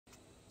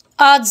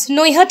আজ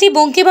নৈহাটি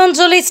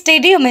বঙ্কিমঞ্জলি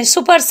স্টেডিয়ামে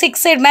সুপার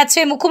সিক্সের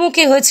ম্যাচে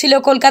মুখোমুখি হয়েছিল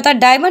কলকাতার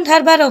ডায়মন্ড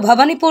হারবার ও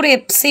ভবানীপুর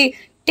এফসি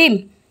টিম।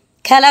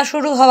 খেলা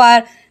শুরু হওয়ার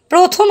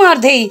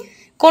প্রথমার্ধেই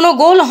কোনো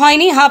গোল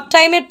হয়নি। হাফ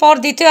টাইমের পর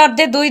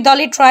দ্বিতীয়ার্ধে দুই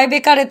দলই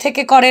ট্রাইব্রেকারে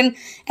থেকে করেন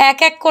এক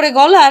এক করে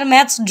গোল আর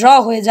ম্যাচ ড্র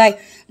হয়ে যায়।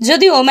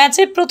 যদিও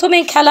ম্যাচের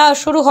প্রথমেই খেলা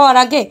শুরু হওয়ার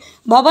আগে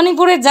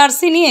ভবানীপুরের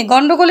জার্সি নিয়ে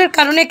গন্ডগোলের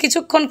কারণে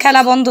কিছুক্ষণ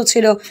খেলা বন্ধ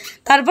ছিল।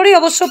 তারপরেই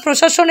অবশ্য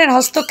প্রশাসনের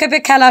হস্তক্ষেপে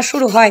খেলা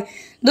শুরু হয়।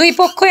 দুই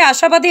পক্ষই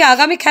আশাবাদী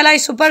আগামী খেলায়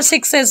সুপার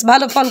সিক্সেস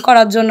ভালো ফল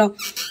করার জন্য।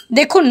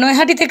 দেখুন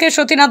নৈহাটি থেকে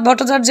সতীনাথ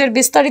ভট্টাচার্যের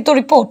বিস্তারিত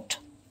রিপোর্ট।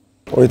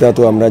 ওইটা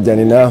তো আমরা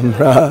জানি না,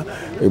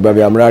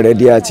 ওইভাবে আমরা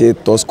রেডি আছি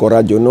টস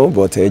করার জন্য,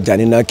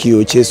 জানি না কি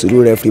হচ্ছে। শুরু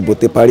রেফারি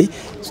বলতে পারি,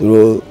 শুরু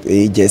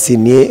এই জেসি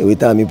নিয়ে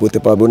ওইটা আমি বলতে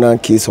পারবো না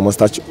কি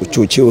সমস্যা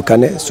চলছে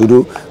ওখানে। শুরু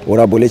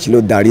ওরা বলেছিল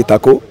দাঁড়িয়ে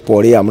থাকো,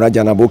 পরে আমরা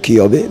জানাবো কি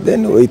হবে।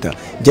 দেন ওইটা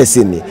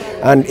জেসি নিয়ে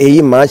অ্যান্ড এই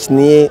ম্যাচ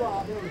নিয়ে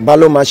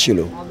ভালো ম্যাচ ছিল।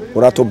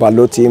 ওরা তো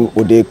ভালো টিম,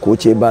 ওদের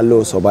কোচে ভালো,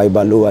 সবাই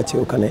ভালো আছে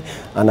ওখানে।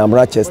 আর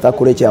আমরা চেষ্টা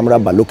করেছি, আমরা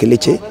ভালো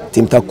খেলেছি,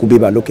 টিমটা খুবই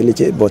ভালো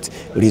খেলেছে। বাট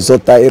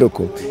রিজল্টটা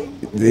এরকম,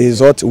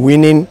 result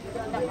winning,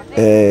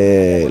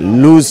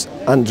 loose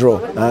and draw,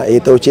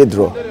 এটা হচ্ছে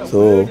ড্র। সো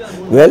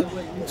ওয়েল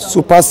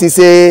সুপার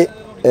সিক্সে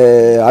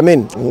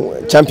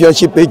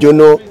চ্যাম্পিয়নশিপের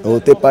জন্য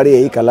হতে পারে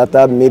এই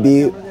খেলাটা মেবি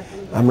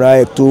আমরা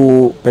একটু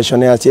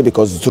পেছনে আছি,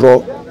 বিকজ ড্র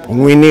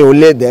উইনে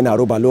হলে দেন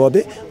আরও ভালো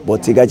হবে। বাট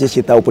ঠিক আছে,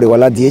 সেটা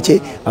উপরেওয়ালা দিয়েছে,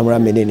 আমরা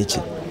মেনে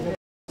নিচ্ছি।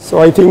 So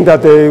I think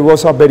that it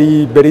was a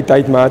very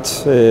tight match.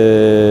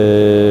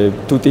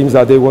 Two teams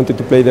that they wanted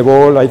to play the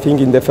ball. I think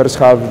in the first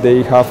half they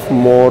have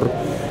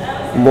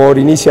more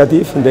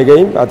initiative in the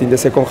game, but in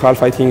the second half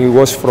I think it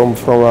was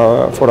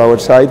for our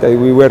side.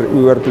 We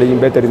were playing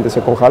better in the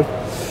second half.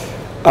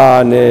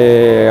 And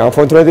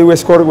unfortunately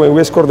when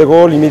we scored the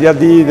goal,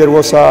 immediately there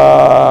was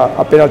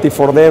a penalty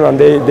for them and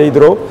they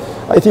draw.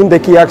 I think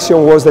the key action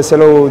was the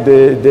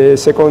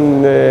second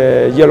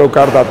yellow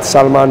card that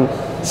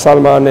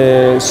Salman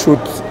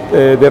should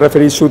the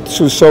referee should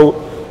show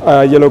a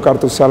yellow card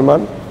to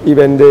Salman.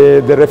 Even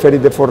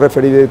the fourth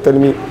referee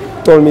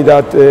told me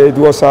that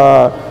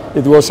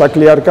it was a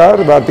clear card,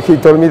 but he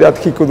told me that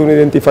he couldn't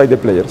identify the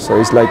player. So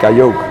it's like a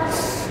joke.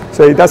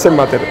 So it doesn't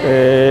matter.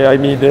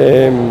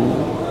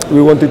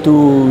 We wanted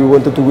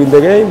to win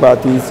the game, but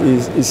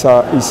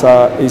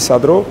it's a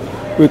draw.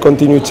 We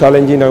continue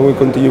challenging and we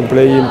continue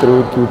playing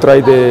to try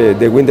to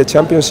win the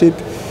championship.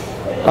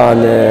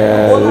 And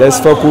let's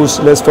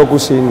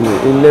focus in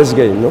next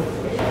game, no?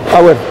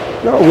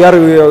 We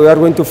are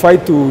going to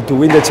fight to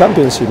win the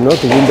championship, no?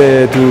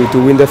 To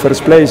win the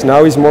first place. Now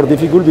it's more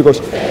difficult because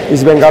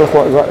East Bengal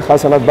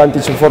has an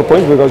advantage of 4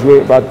 points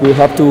but we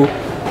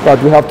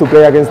have to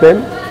play against them,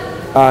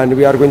 and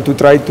we are going to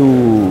try to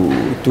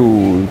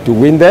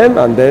win them,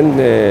 and then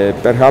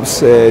perhaps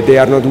they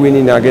are not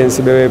winning against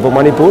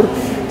Bhubaneswar.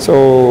 So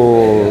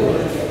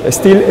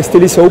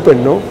still is open,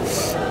 no?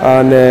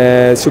 And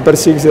Super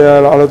 6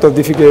 a lot of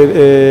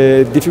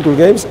difficult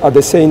games. At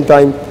the same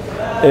time,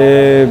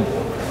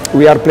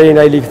 we are playing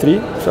I-League 3,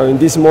 so in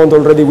this month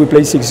already we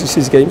play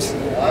six games,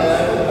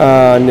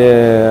 and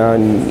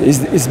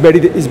it's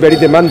very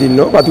demanding,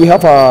 no? But we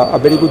have a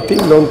very good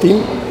team, long team,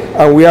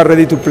 and we are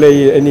ready to play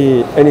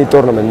any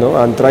tournament, no?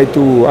 And try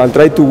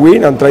to win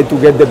and try to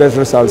get the best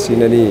results in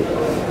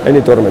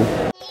any tournament.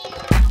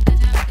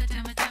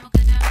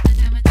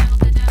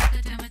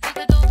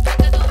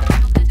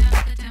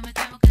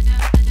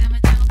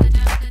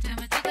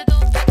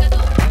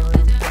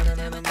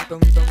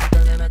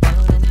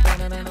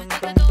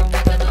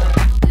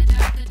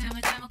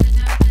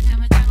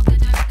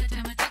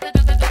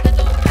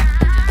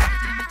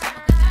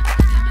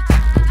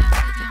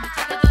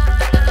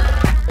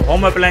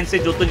 Home অ্যাপ্লায়েন্সে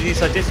যত জিনিস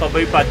আছে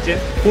সবই পাচ্ছেন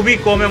খুবই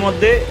কমের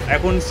মধ্যে।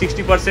 এখন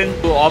 60%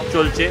 অফ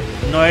চলছে।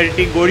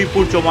 নৈহাটি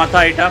গৌরীপুর চৌমাথা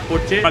এটা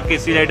পড়ছে,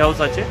 কেসি লাইট হাউস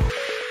আছে।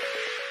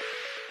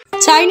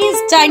 চাইনিজ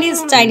চাইনিজ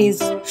চাইনিজ,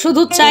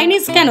 শুধু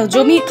চাইনিজ কেন,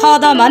 জমি খাওয়া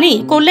দাওয়া মানেই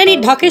কল্যাণী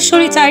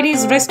ঢাকেশ্বরী চাইনিজ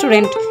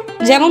রেস্টুরেন্ট।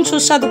 যেমন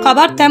সুস্বাদু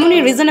খাবার তেমনই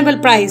রিজনেবল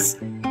প্রাইস।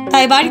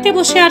 তাই বাড়িতে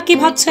বসে আর কি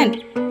ভাবছেন?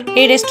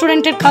 এই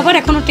রেস্টুরেন্টের খাবার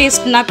এখনো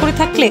টেস্ট না করে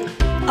থাকলে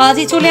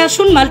আজই চলে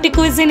আসুন মাল্টি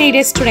কুইজিন এই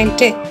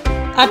রেস্টুরেন্টে,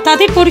 আর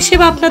তাদের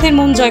পরিষেবা আপনাদের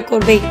মন জয়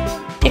করবেই।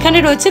 এখানে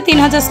রয়েছে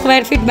 3000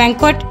 square feet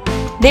banquet,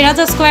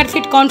 1500 square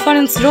feet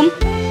conference room,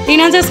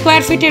 3000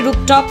 square ফিটের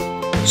রুফটপ।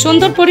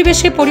 সুন্দর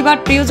পরিবেশে পরিবার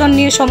প্রিয়জন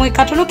নিয়ে সময়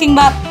কাটানো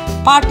কিংবা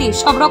পার্টি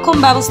সব রকম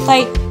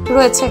ব্যবস্থাই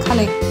রয়েছে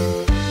এখানে।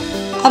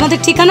 আমাদের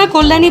ঠিকানা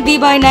কল্যাণী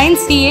B/9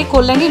 CA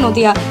কল্যাণী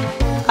নদিয়া।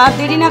 আর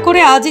দেরি না করে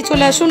আজই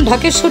চলে আসুন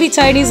ঢাকেশ্বরী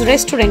চাইনিজ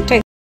রেস্টুরেন্টে।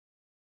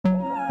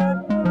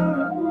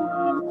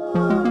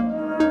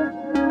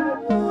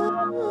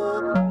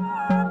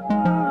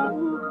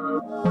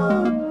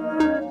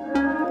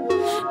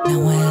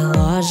 Não é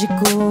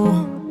lógico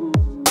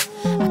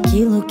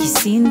aquilo que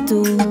sinto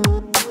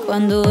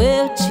quando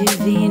eu te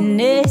vi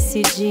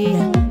nesse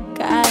dia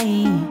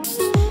caindo.